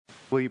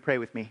Will you pray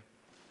with me?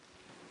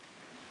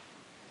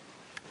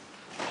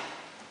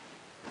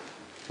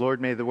 Lord,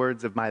 may the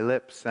words of my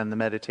lips and the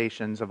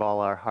meditations of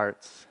all our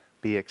hearts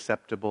be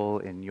acceptable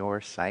in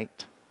your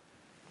sight,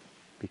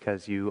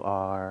 because you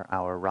are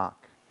our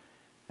rock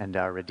and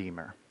our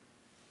Redeemer.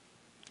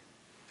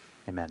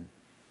 Amen.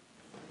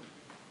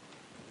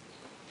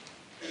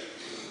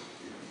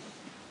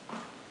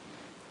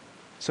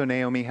 So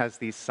Naomi has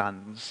these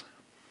sons,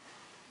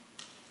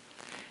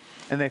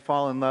 and they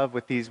fall in love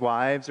with these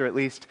wives, or at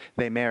least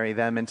they marry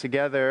them, and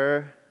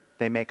together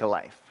they make a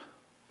life.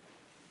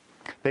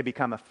 They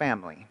become a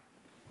family.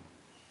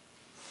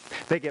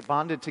 They get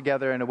bonded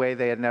together in a way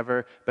they had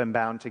never been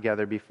bound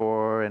together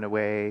before, in a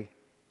way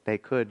they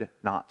could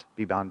not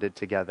be bonded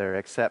together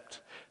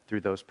except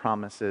through those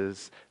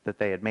promises that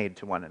they had made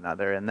to one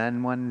another. And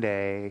then one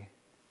day,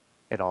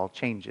 it all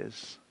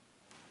changes.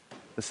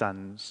 The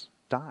sons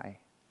die.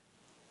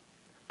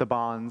 The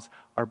bonds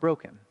are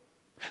broken.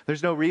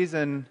 There's no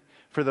reason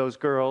for those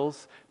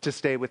girls to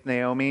stay with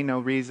Naomi, no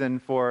reason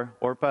for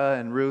Orpah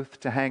and Ruth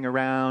to hang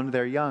around.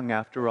 They're young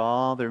after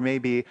all. There may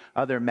be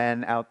other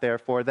men out there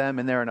for them,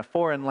 and they're in a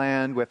foreign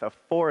land with a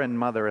foreign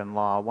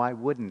mother-in-law. Why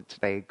wouldn't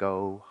they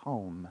go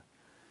home?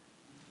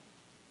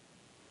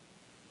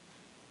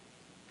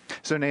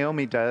 So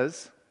Naomi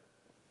does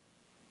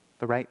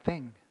the right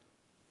thing.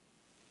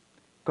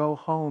 Go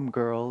home,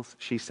 girls,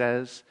 she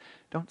says.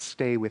 Don't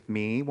stay with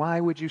me. Why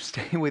would you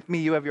stay with me?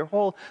 You have your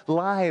whole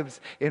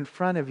lives in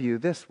front of you.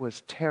 This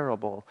was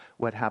terrible,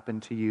 what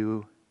happened to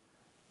you.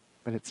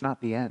 But it's not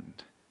the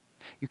end.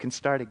 You can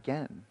start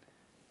again.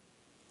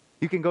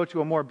 You can go to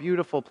a more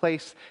beautiful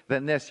place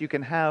than this. You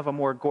can have a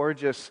more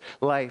gorgeous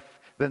life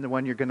than the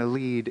one you're going to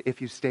lead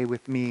if you stay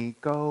with me.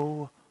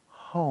 Go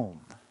home.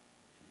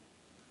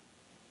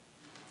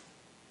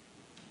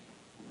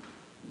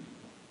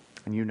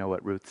 And you know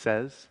what Ruth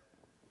says.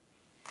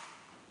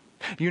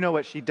 You know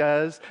what she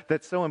does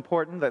that's so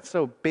important, that's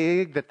so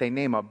big, that they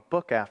name a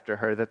book after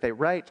her, that they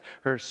write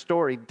her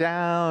story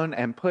down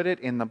and put it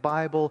in the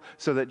Bible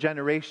so that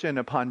generation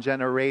upon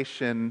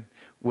generation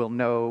will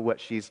know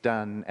what she's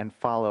done and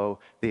follow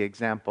the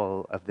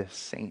example of this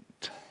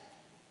saint.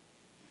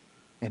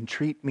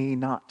 Entreat me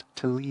not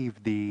to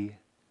leave thee,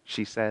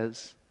 she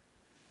says.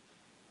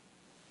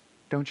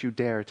 Don't you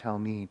dare tell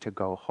me to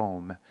go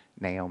home,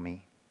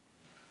 Naomi.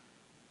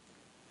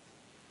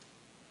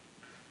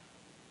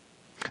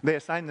 They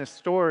assign this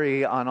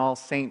story on All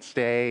Saints'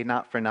 Day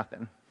not for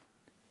nothing,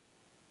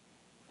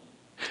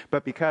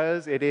 but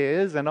because it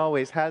is and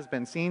always has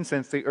been seen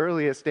since the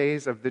earliest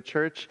days of the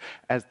church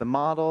as the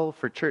model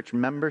for church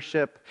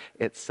membership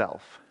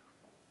itself.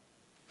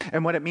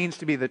 And what it means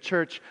to be the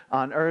church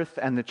on earth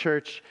and the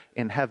church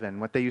in heaven,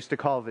 what they used to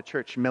call the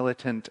church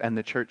militant and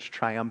the church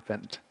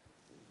triumphant.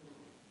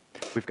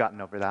 We've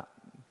gotten over that.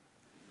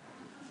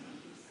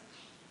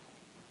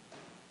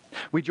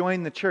 We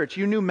join the church.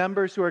 You new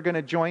members who are going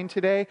to join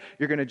today,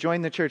 you're going to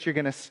join the church. You're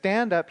going to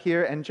stand up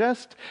here and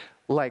just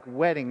like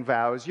wedding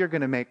vows, you're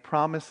going to make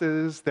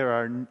promises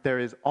there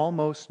is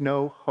almost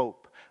no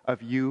hope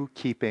of you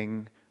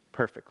keeping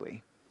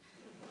perfectly.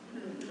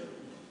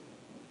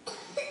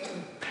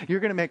 You're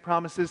going to make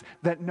promises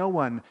that no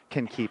one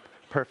can keep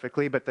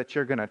perfectly, but that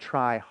you're going to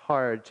try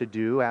hard to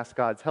do, ask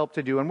God's help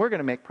to do, and we're going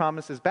to make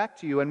promises back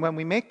to you. And when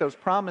we make those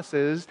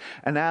promises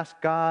and ask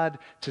God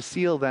to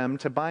seal them,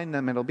 to bind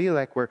them, it'll be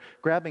like we're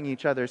grabbing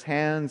each other's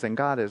hands and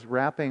God is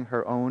wrapping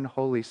her own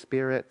Holy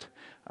Spirit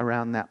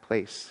around that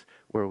place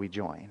where we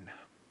join.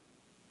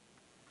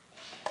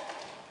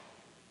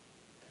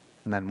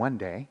 And then one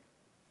day,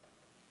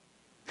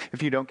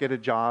 if you don't get a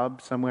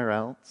job somewhere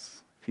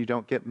else, if you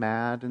don't get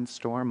mad and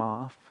storm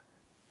off,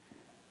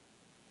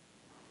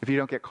 if you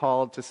don't get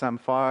called to some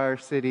far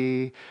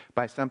city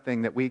by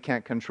something that we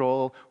can't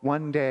control,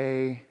 one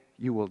day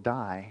you will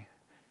die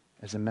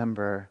as a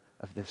member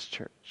of this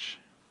church.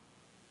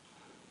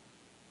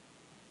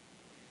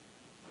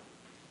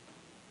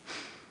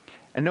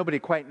 And nobody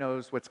quite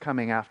knows what's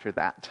coming after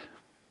that.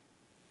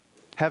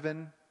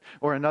 Heaven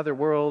or another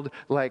world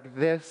like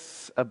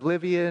this,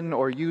 oblivion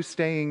or you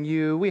staying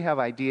you. We have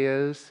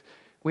ideas.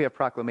 We have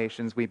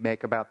proclamations we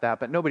make about that,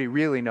 but nobody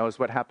really knows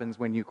what happens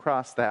when you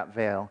cross that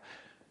veil.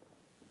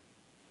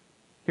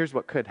 Here's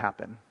what could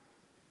happen.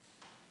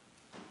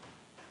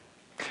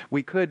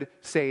 We could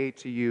say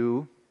to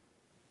you,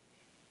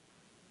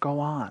 go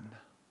on.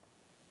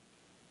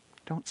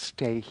 Don't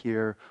stay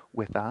here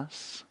with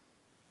us.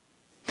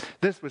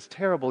 This was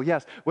terrible,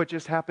 yes, what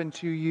just happened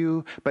to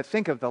you, but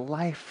think of the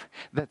life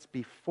that's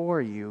before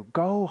you.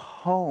 Go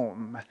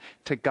home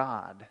to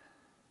God.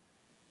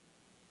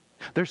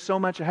 There's so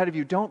much ahead of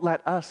you. Don't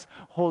let us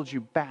hold you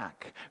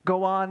back.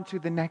 Go on to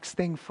the next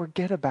thing.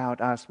 Forget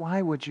about us.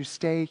 Why would you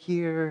stay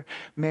here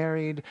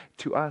married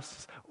to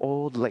us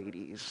old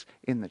ladies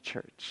in the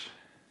church?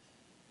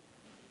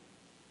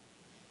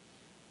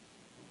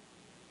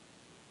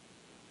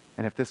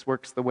 And if this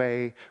works the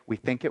way we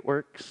think it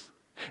works,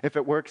 if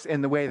it works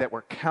in the way that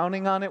we're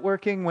counting on it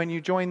working when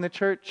you join the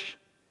church,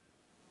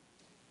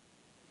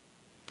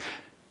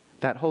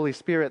 that Holy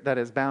Spirit that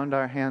has bound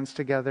our hands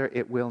together,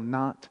 it will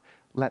not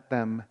let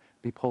them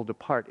be pulled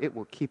apart. It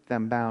will keep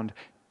them bound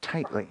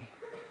tightly.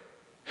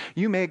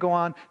 You may go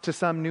on to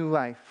some new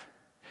life.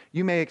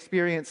 You may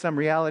experience some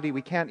reality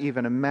we can't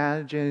even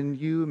imagine.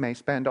 You may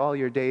spend all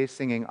your days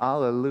singing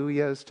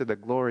alleluias to the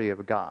glory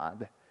of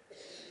God.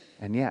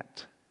 And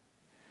yet,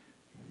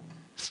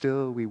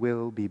 still we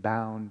will be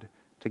bound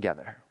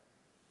together.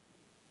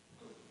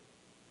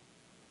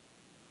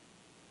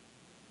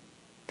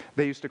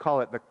 They used to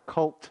call it the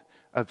cult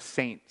of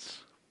saints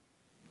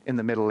in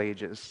the Middle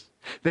Ages.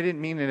 They didn't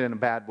mean it in a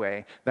bad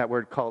way. That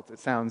word cult, it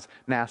sounds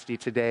nasty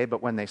today,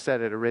 but when they said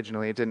it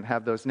originally, it didn't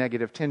have those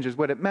negative tinges.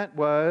 What it meant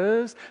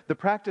was the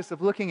practice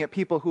of looking at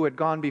people who had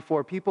gone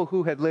before, people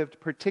who had lived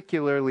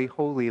particularly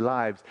holy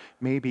lives,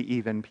 maybe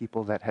even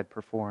people that had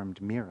performed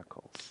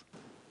miracles.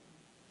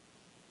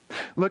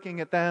 Looking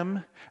at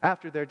them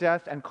after their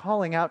death and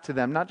calling out to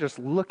them, not just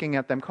looking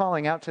at them,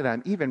 calling out to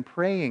them, even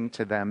praying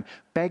to them,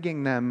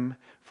 begging them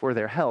for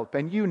their help.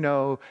 And you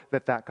know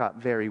that got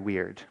very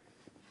weird.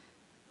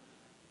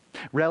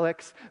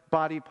 Relics,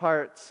 body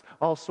parts,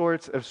 all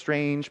sorts of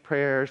strange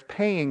prayers,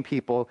 paying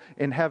people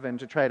in heaven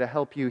to try to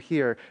help you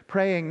here,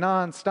 praying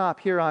nonstop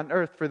here on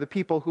earth for the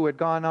people who had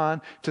gone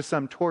on to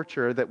some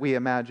torture that we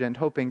imagined,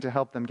 hoping to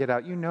help them get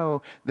out. You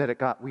know that it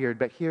got weird,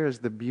 but here's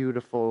the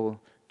beautiful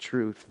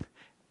truth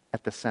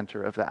at the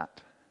center of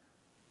that.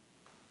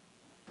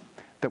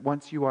 That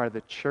once you are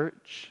the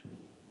church,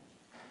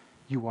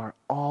 you are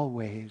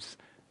always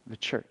the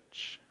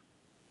church.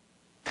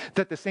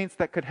 That the saints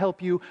that could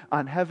help you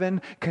on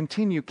heaven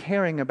continue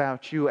caring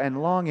about you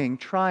and longing,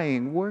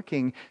 trying,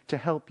 working to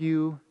help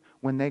you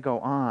when they go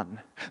on.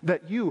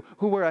 That you,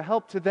 who were a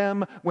help to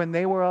them when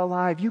they were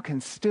alive, you can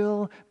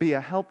still be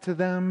a help to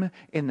them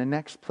in the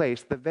next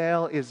place. The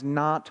veil is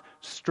not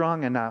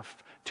strong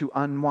enough to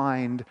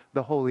unwind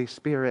the Holy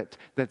Spirit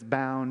that's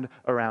bound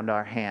around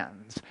our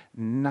hands.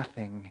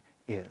 Nothing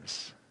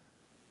is.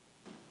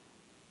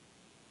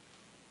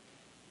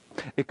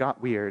 It got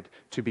weird,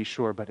 to be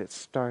sure, but it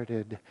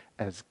started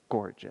as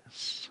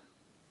gorgeous.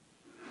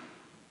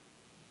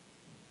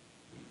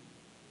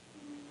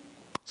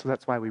 So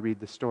that's why we read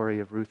the story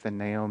of Ruth and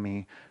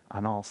Naomi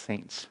on All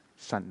Saints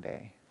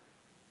Sunday.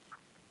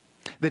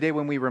 The day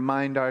when we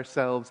remind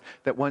ourselves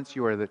that once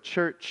you are the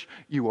church,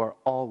 you are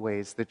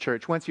always the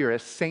church. Once you're a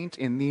saint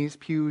in these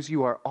pews,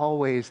 you are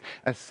always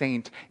a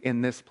saint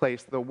in this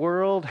place. The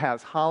world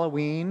has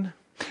Halloween,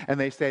 and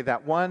they say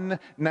that one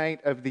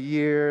night of the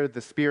year,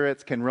 the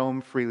spirits can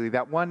roam freely.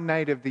 That one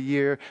night of the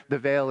year, the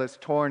veil is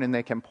torn and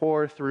they can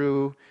pour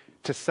through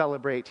to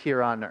celebrate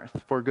here on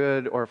earth, for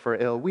good or for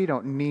ill. We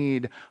don't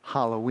need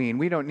Halloween.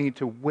 We don't need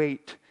to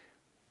wait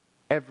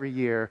every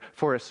year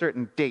for a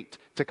certain date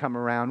to come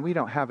around. We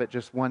don't have it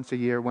just once a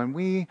year. When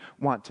we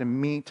want to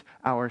meet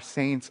our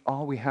saints,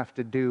 all we have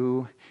to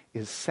do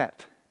is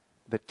set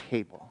the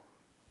table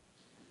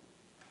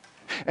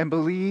and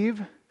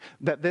believe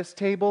that this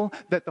table,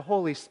 that the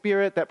Holy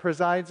Spirit that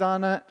presides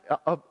on it,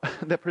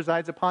 that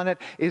presides upon it,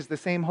 is the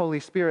same Holy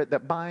Spirit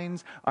that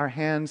binds our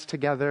hands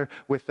together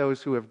with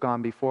those who have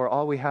gone before.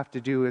 All we have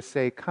to do is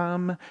say,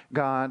 "Come,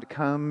 God,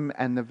 come,"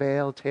 and the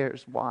veil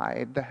tears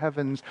wide, the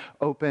heavens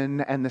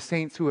open, and the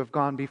saints who have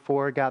gone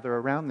before gather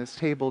around this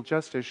table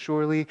just as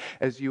surely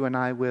as you and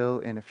I will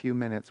in a few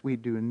minutes. We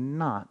do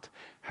not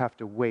have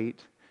to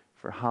wait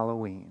for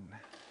Halloween.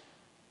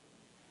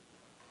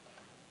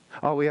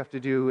 All we have to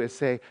do is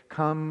say,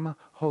 "Come,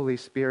 Holy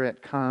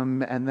Spirit,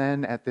 come." And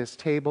then at this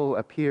table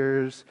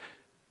appears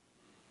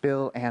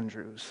Bill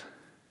Andrews,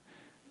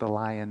 the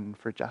Lion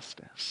for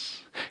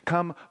Justice.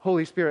 "Come,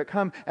 Holy Spirit,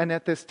 come." And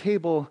at this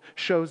table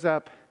shows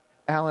up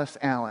Alice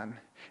Allen,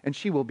 and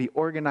she will be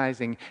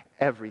organizing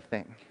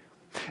everything.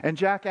 And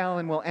Jack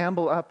Allen will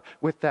amble up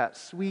with that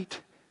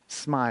sweet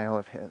smile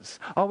of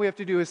his. All we have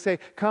to do is say,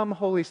 "Come,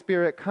 Holy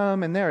Spirit,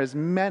 come." And there is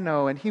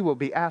Menno, and he will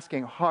be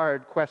asking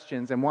hard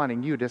questions and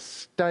wanting you to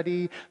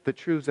study the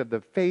truths of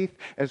the faith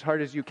as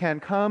hard as you can.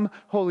 "Come,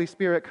 Holy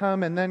Spirit,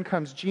 come." And then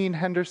comes Jean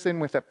Henderson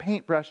with a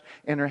paintbrush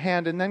in her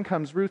hand, and then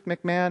comes Ruth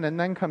McMahon, and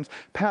then comes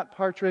Pat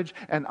Partridge,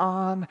 and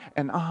on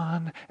and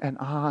on and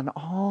on,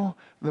 all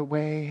the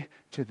way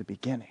to the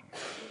beginning.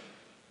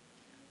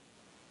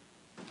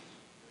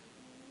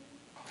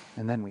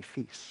 And then we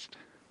feast.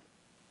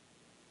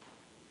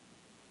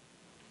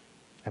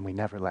 And we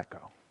never let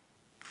go.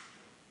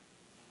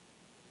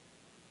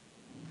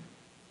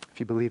 If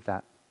you believe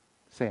that,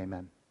 say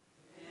amen.